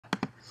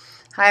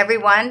Hi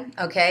everyone.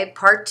 Okay,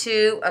 part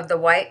 2 of the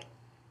white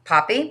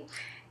poppy,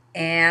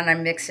 and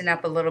I'm mixing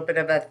up a little bit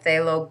of a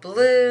phthalo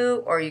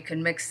blue, or you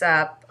can mix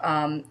up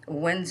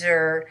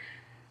Windsor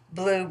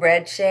blue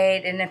red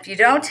shade, and if you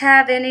don't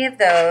have any of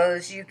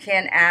those, you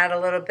can add a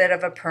little bit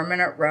of a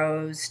permanent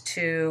rose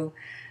to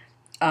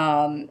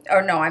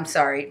or no, I'm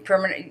sorry,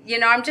 permanent,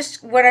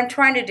 what I'm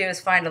trying to do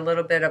is find a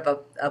little bit of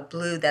a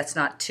blue that's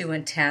not too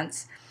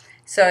intense.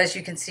 So as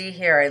you can see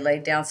here, I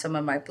laid down some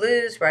of my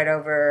blues right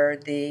over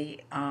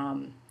the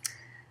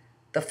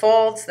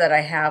folds that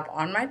I have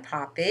on my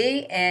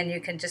poppy, and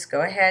you can just go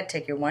ahead,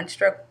 take your one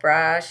stroke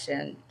brush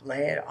and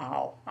lay it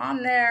all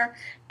on there.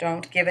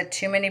 Don't give it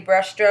too many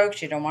brush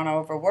strokes. You don't want to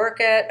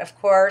overwork it, of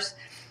course.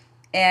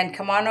 And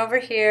come on over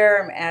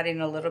here. I'm adding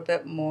a little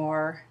bit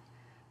more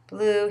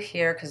blue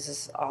here because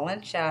this is all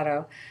in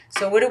shadow.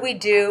 So what do we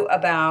do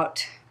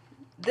about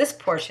this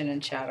portion in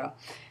shadow?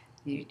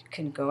 You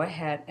can go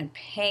ahead and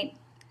paint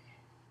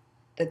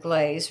the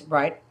glaze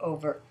right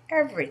over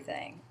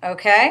everything,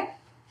 okay?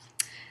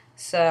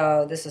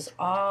 So this is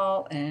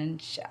all in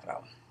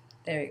shadow.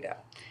 There you go.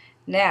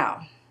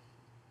 Now,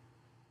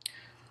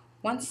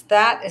 once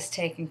that is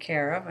taken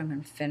care of, I'm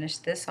going to finish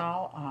this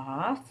all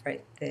off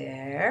right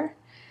there.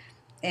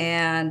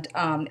 And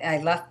I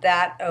left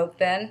that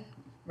open,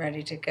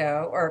 ready to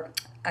go, or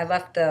I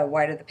left the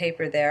white of the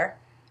paper there,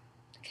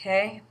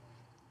 okay?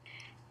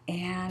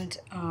 And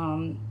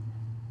I'm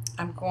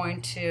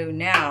going to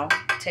now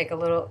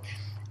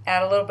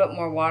add a little bit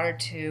more water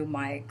to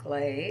my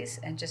glaze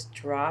and just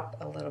drop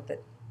a little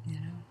bit,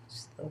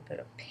 just a little bit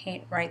of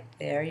paint right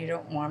there. You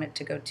don't want it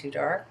to go too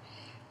dark.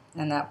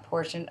 And that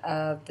portion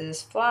of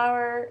this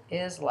flower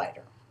is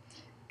lighter.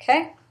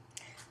 Okay?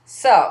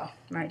 So,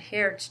 right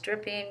here it's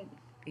dripping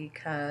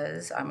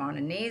because I'm on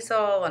an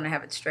easel and I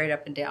have it straight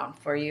up and down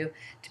for you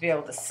to be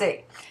able to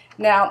see.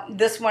 Now,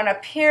 this one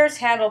up here is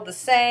handled the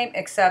same,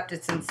 except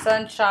it's in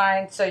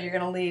sunshine, so you're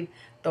going to leave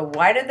the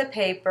white of the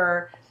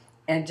paper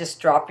and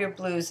just drop your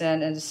blues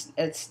in, and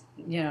it's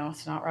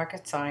not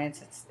rocket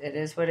science. It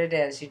is what it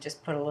is. You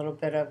just put a little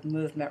bit of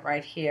movement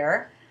right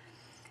here.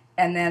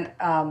 And then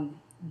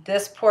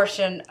this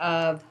portion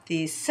of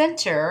the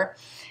center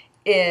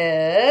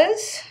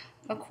is,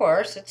 of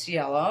course, it's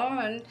yellow,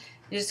 and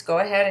you just go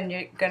ahead and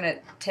you're going to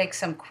take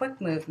some quick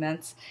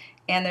movements,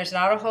 and there's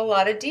not a whole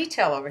lot of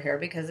detail over here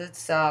because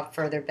it's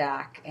further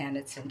back and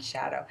it's in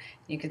shadow.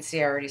 You can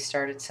see I already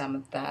started some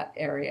of that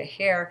area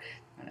here.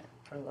 I'm going to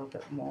put a little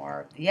bit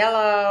more of the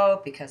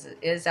yellow because it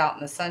is out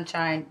in the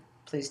sunshine.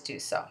 Please do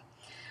so.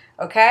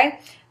 Okay,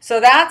 so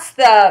that's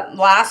the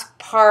last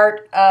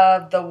part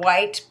of the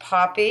white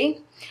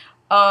poppy.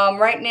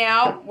 Right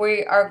now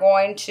we are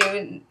going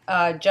to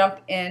jump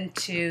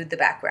into the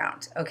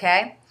background,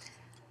 okay?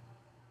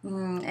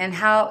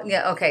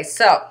 Okay,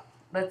 so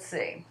let's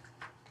see.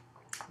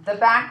 The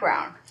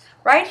background.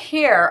 Right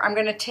here, I'm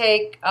going to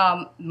take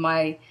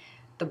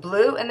the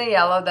blue and the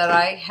yellow that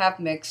I have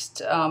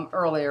mixed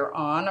earlier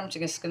on. I'm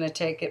just going to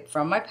take it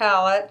from my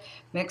palette,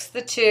 mix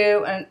the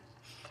two, and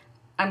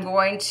I'm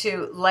going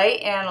to lay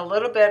in a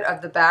little bit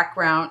of the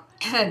background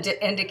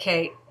to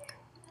indicate,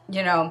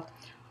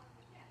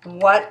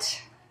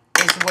 what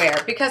is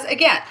where. Because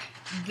again,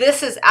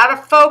 this is out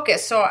of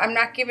focus, so I'm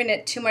not giving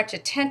it too much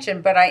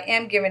attention, but I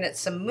am giving it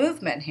some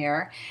movement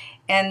here.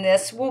 And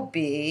this will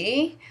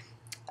be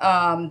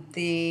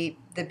the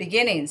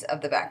beginnings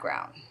of the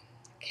background.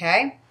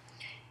 Okay?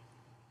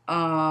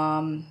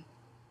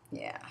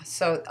 Yeah,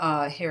 so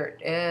here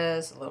it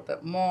is, a little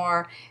bit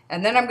more.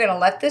 And then I'm going to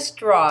let this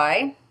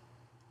dry.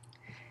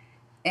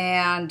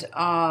 And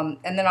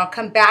then I'll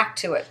come back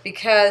to it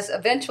because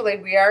eventually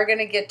we are going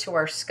to get to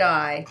our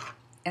sky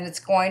and it's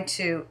going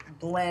to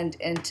blend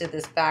into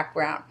this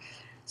background.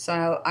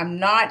 So I'm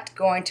not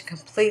going to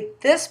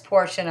complete this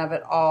portion of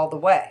it all the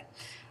way.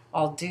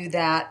 I'll do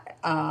that.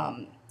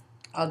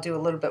 I'll do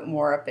a little bit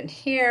more up in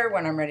here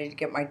when I'm ready to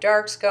get my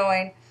darks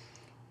going.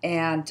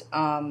 And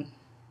I'm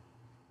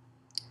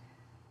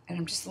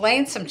just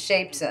laying some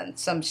shapes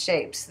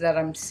that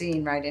I'm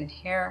seeing right in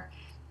here,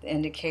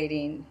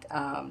 indicating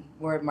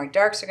where my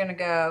darks are going to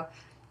go.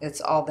 It's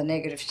all the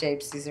negative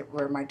shapes. These are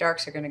where my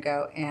darks are going to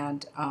go.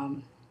 And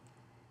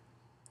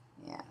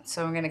yeah,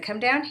 so I'm going to come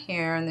down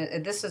here,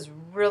 and this is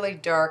really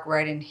dark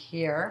right in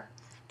here.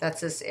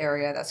 That's this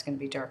area. That's going to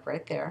be dark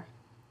right there.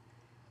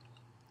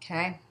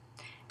 Okay.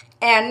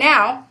 And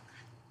now,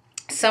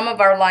 some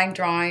of our line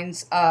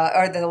drawings,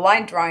 or the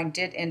line drawing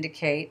did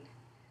indicate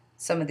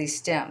some of these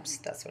stems.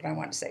 That's what I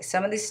want to say.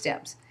 Some of these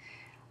stems.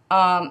 So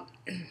I'm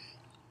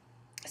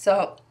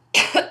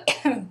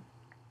going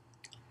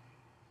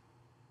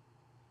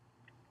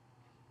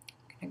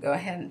to go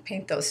ahead and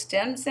paint those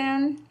stems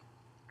in.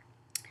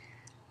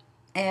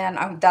 And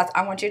I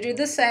want you to do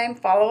the same.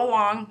 Follow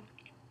along.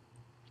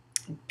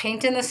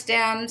 Paint in the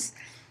stems.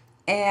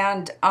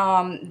 And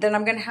then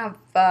I'm going to have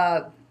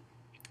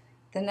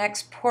the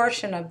next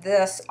portion of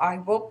this I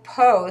will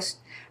post,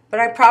 but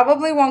I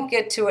probably won't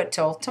get to it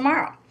till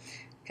tomorrow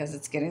because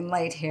it's getting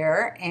late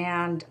here,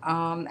 and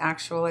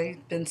actually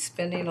been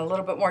spending a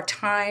little bit more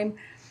time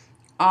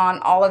on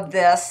all of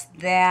this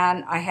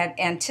than I had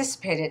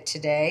anticipated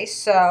today.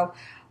 So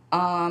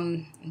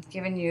I'm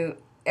giving you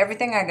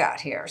everything I got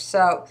here.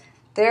 So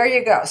there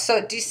you go.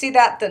 So do you see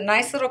that? The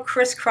nice little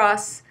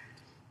crisscross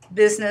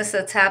business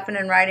that's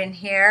happening right in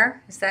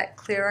here. Is that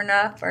clear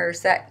enough, or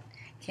is that,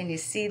 can you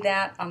see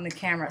that on the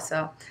camera?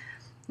 So,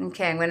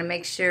 okay, I'm going to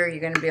make sure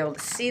you're going to be able to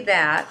see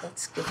that.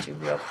 Let's get you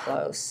real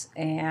close.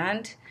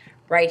 And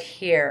right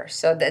here.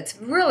 So that's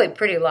really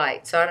pretty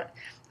light. So I'm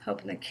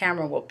hoping the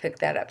camera will pick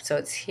that up. So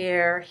it's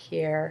here,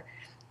 here,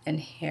 and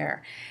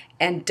here.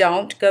 And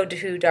don't go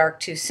too dark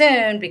too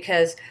soon,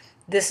 because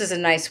this is a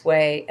nice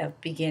way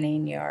of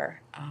beginning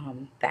your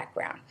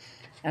background.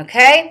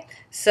 Okay,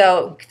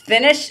 so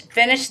finish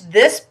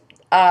this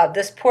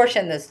this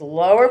portion, this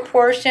lower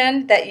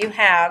portion that you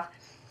have.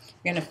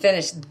 You're going to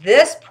finish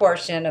this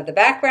portion of the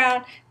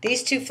background,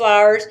 these two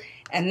flowers,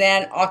 and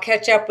then I'll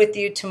catch up with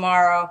you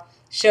tomorrow,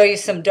 show you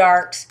some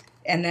darks,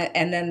 and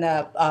then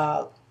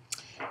the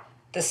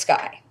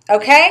sky.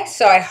 Okay,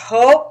 so I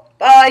hope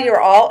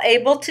you're all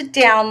able to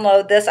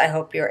download this. I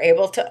hope you're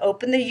able to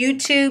open the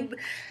YouTube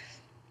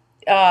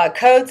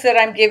codes that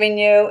I'm giving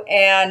you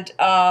and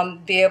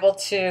be able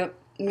to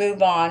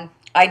move on.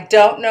 I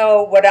don't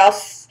know what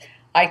else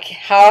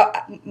how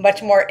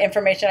much more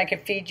information I can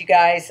feed you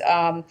guys.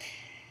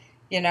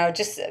 You know,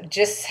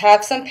 just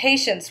have some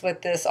patience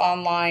with this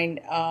online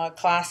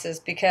classes,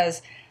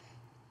 because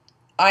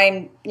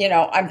I'm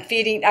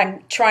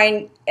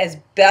trying as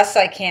best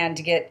I can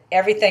to get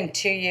everything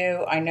to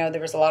you. I know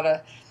there was a lot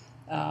of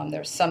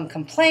there's some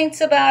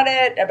complaints about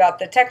it, about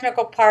the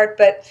technical part,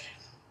 but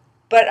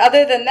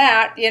other than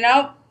that, you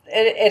know,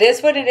 it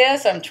is what it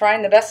is. I'm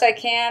trying the best I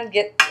can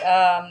get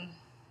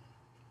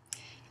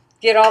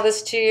all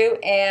this to you,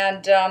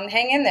 and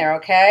hang in there,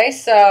 okay?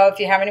 So if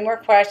you have any more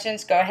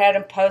questions, go ahead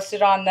and post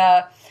it on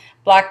the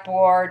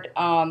Blackboard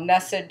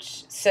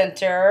message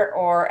center,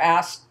 or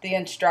ask the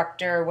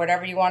instructor,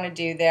 whatever you want to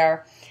do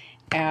there.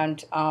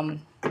 And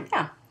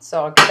yeah,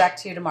 so I'll get back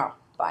to you tomorrow.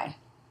 Bye.